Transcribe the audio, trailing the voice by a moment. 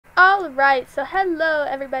Alright, so hello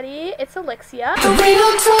everybody, it's Alexia. We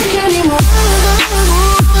don't talk anymore.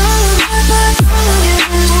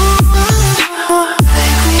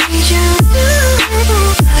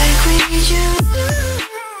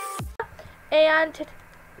 And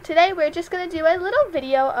today we're just going to do a little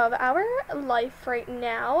video of our life right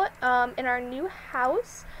now in our new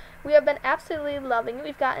house. We have been absolutely loving it.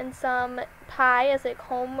 We've gotten some pie as like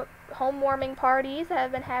home warming parties that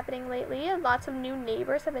have been happening lately. Lots of new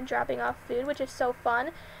neighbors have been dropping off food, which is so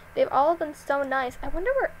fun. They've all been so nice. I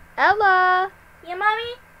wonder where Ella. Yeah,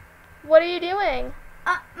 mommy. What are you doing?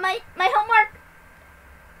 My homework.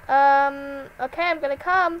 Okay, I'm gonna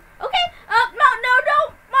come. Okay. No,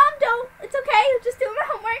 don't, Mom, don't. It's okay. I'm just doing my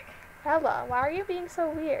homework. Ella, why are you being so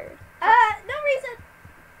weird? No reason.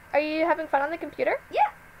 Are you having fun on the computer?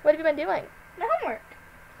 Yeah. What have you been doing? My homework.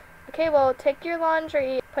 Okay, well, take your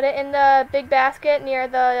laundry, put it in the big basket near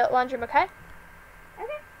the laundry room, okay?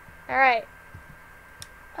 Okay. Alright.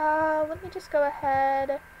 Let me just go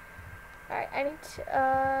ahead. Alright, I need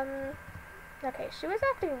to, okay, she was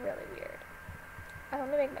acting really weird. Let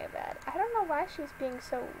me make my bed. I don't know why she's being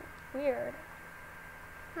so weird.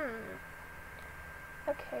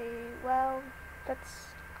 Okay, well, that's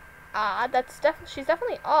odd. She's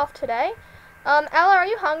definitely off today. Ella, are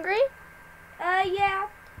you hungry? Yeah.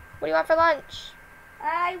 What do you want for lunch?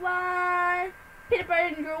 I want peanut butter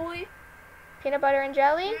and jelly. Peanut butter and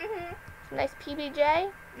jelly? Mm-hmm. Some nice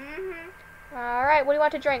PBJ? Mm-hmm. Alright, what do you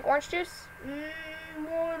want to drink? Orange juice?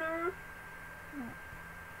 Water.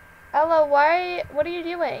 Ella, what are you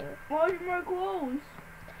doing? Washing my clothes.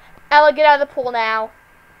 Ella, get out of the pool now.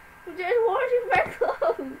 I'm just washing my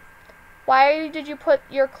clothes. Why did you put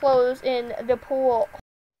your clothes in the pool?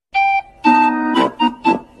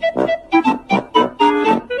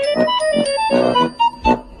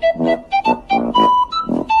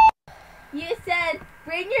 You said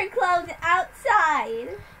bring your clothes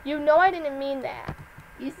outside. You know I didn't mean that.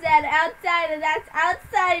 You said outside, and that's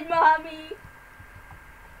outside, Mommy.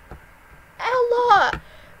 Ella!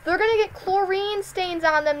 They're gonna get chlorine stains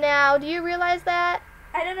on them now. Do you realize that?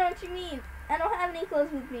 I don't know what you mean. I don't have any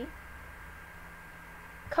clothes with me.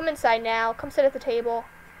 Come inside now. Come sit at the table.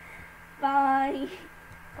 Bye.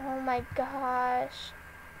 Oh my gosh.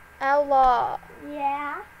 Ella.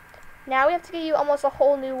 Yeah? Now we have to get you almost a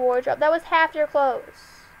whole new wardrobe. That was half your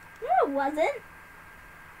clothes. No, it wasn't.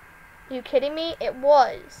 You kidding me? It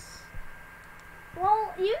was.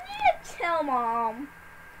 Well, you need to chill, Mom.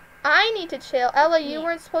 I need to chill. Ella, you Yeah.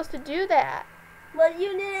 weren't supposed to do that. Well,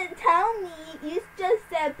 you didn't tell me. You just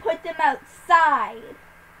said put them outside.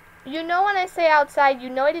 You know when I say outside, you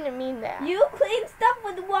know I didn't mean that. You clean stuff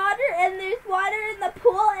with water, and there's water in the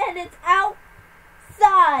pool, and it's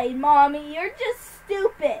outside, Mommy. You're just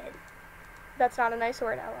stupid. That's not a nice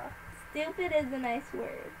word, Ella. Stupid is a nice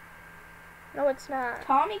word. No, it's not.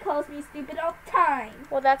 Tommy calls me stupid all the time.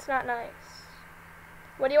 Well, that's not nice.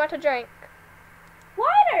 What do you want to drink?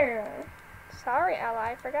 Water. Sorry, Ella,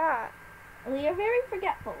 I forgot. Well, you're very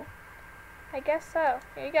forgetful. I guess so.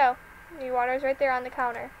 Here you go. Your water's right there on the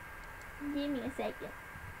counter. Give me a second.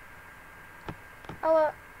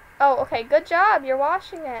 Ella. Oh, okay. Good job. You're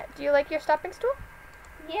washing it. Do you like your stepping stool?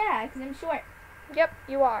 Yeah, because I'm short. Yep,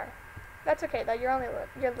 you are. That's okay, though. You're little.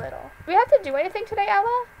 Do we have to do anything today,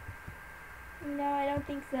 Ella? No, I don't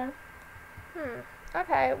think so.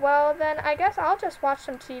 Okay, well, then I guess I'll just watch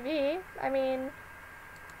some TV. I mean,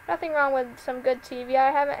 nothing wrong with some good TV.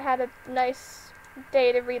 I haven't had a nice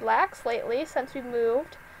day to relax lately since we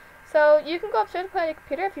moved. So you can go upstairs and play on your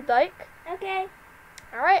computer if you'd like. Okay.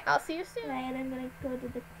 Alright, I'll see you soon. Right, I'm going to go to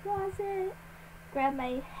the closet, grab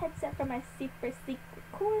my headset from my super secret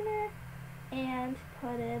corner, and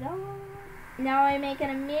put it on. Now I make an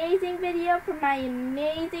amazing video for my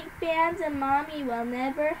amazing fans, and Mommy will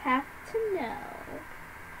never have to know.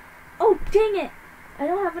 Oh, dang it! I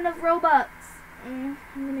don't have enough Robux. I'm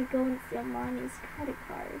going to go and steal Mommy's credit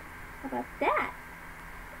card. How about that?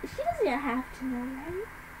 She doesn't have to know, right?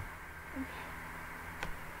 Okay.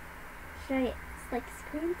 Should I like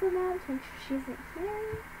scream for Mom to make sure she isn't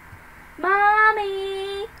here?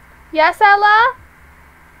 Mommy! Yes, Ella?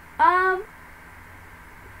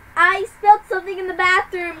 I spilled something in the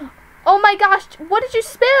bathroom. Oh my gosh, what did you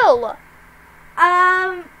spill?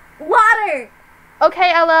 Water.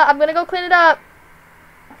 Okay, Ella, I'm gonna go clean it up.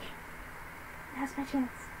 Okay. Now's my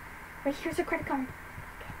chance. Wait, here's her credit card.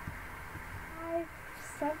 Okay.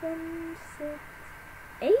 5, 7, 6,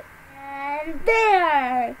 8. And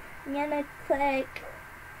there! I'm gonna click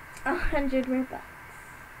 100 Robux.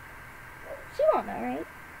 She won't know, right?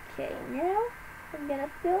 Okay, now I'm gonna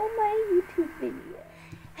film my YouTube video.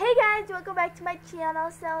 Hey guys, welcome back to my channel.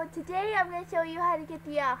 So today I'm going to show you how to get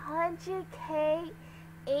the 100K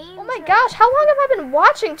angel. Oh my gosh, how long have I been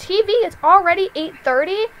watching TV? It's already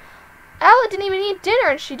 8:30. Ella didn't even eat dinner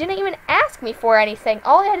and she didn't even ask me for anything.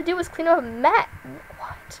 All I had to do was clean up a mess.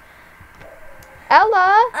 What?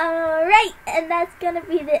 Ella? Alright, and that's going to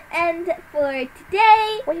be the end for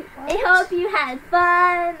today. Wait, what? I hope you had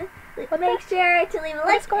fun. Make sure to leave a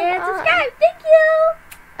like and on? subscribe. Thank you.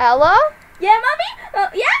 Ella? Yeah, Mommy? Oh,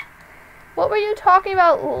 yeah? What were you talking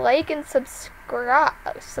about? Like and subscribe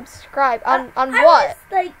on I what? was,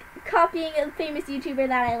 like, copying a famous YouTuber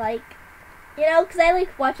that I like. You know, because I,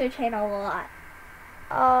 like, watch her channel a lot.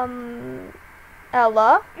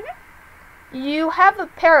 Ella? You have a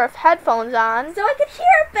pair of headphones on. So I could hear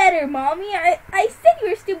it better, Mommy. I said you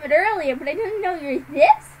were stupid earlier, but I didn't know you were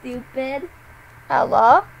this stupid.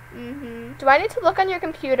 Ella? Mm-hmm. Do I need to look on your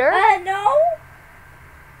computer? No.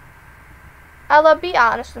 Ella, be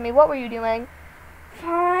honest with me. What were you doing?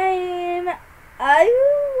 Fine. I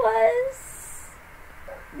was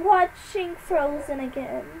watching Frozen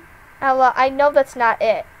again. Ella, I know that's not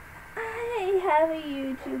it. I have a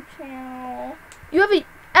YouTube channel. You have a...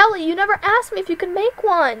 Ella, you never asked me if you could make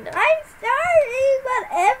one. I'm sorry, but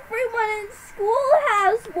everyone in school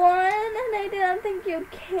has one, and I didn't think you'd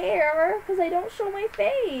care, because I don't show my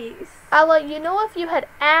face. Ella, you know if you had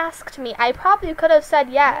asked me, I probably could have said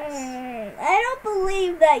yes. I don't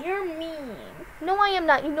believe that. You're mean. No, I am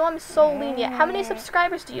not. You know I'm so lenient. How many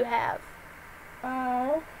subscribers do you have?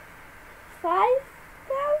 5,000?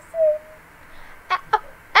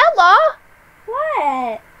 Ella?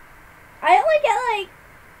 What? I only get like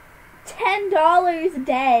 $10 a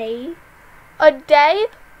day. A day?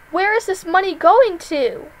 Where is this money going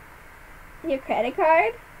to? Your credit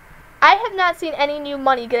card? I have not seen any new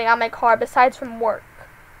money getting on my card besides from work.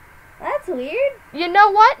 That's weird. You know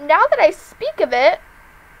what? Now that I speak of it,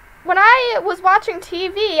 when I was watching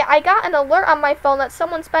TV, I got an alert on my phone that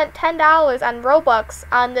someone spent $10 on Robux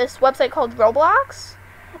on this website called Roblox.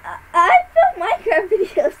 I film Minecraft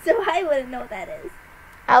videos, so I wouldn't know what that is.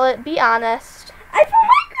 Ella, be honest. I film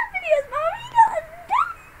Minecraft videos, Mommy.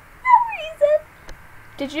 No reason.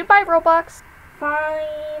 Did you buy Robux?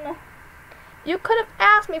 Fine. You could have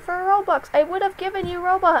asked me for Robux. I would have given you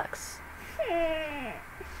Robux.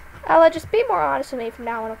 Ella, just be more honest with me from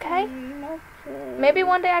now on, okay? Okay. Maybe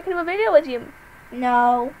one day I can do a video with you.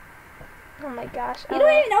 No. Oh my gosh, You Ella.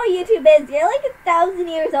 don't even know what YouTube is. You're like 1,000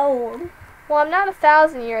 years old. Well, I'm not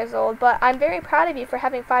 1,000 years old, but I'm very proud of you for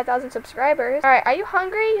having 5,000 subscribers. Alright, are you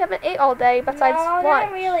hungry? You haven't ate all day besides No, lunch.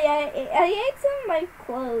 not really. I ate some of my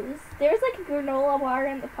clothes. There was like a granola bar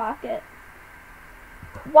in the pocket.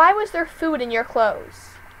 Why was there food in your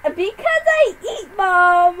clothes? Because I eat,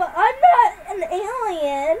 Mom. I'm not an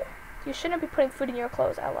alien. You shouldn't be putting food in your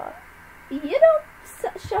clothes, Ella. You don't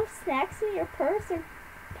shove snacks in your purse or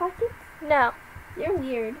pockets? No. You're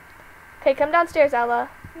weird. Okay, come downstairs, Ella.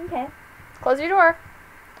 Okay. Close your door.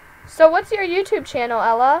 So what's your YouTube channel,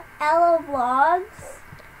 Ella? Ella Vlogs.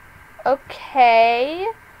 Okay.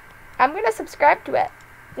 I'm going to subscribe to it.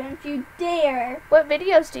 Don't you dare. What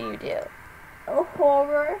videos do you do? A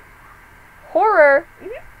horror. Horror?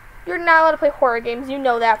 You're not allowed to play horror games. You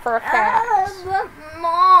know that for a fact. But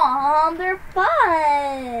Mom, they're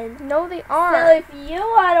fun. No, they So aren't. if you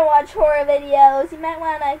want to watch horror videos, you might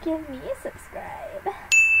want to give me a subscribe.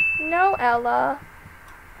 No, Ella.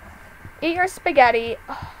 Eat your spaghetti.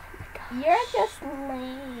 Oh my gosh. You're just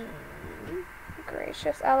lame.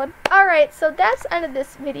 Gracious, Ella. Alright, so that's the end of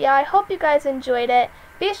this video. I hope you guys enjoyed it.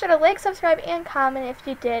 Be sure to like, subscribe, and comment if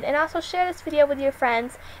you did. And also share this video with your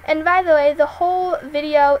friends. And by the way, the whole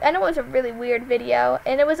video, I know it was a really weird video.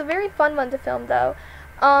 And it was a very fun one to film, though.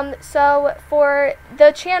 So for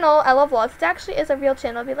the channel, Ella Vlogs, it actually is a real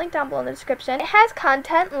channel. It'll be linked down below in the description. It has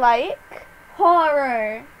content like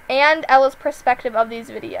Horror. and Ella's perspective of these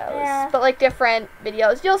videos. Yeah. But like different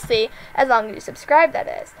videos. You'll see, as long as you subscribe, that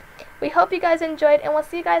is. We hope you guys enjoyed, and we'll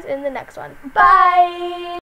see you guys in the next one. Bye!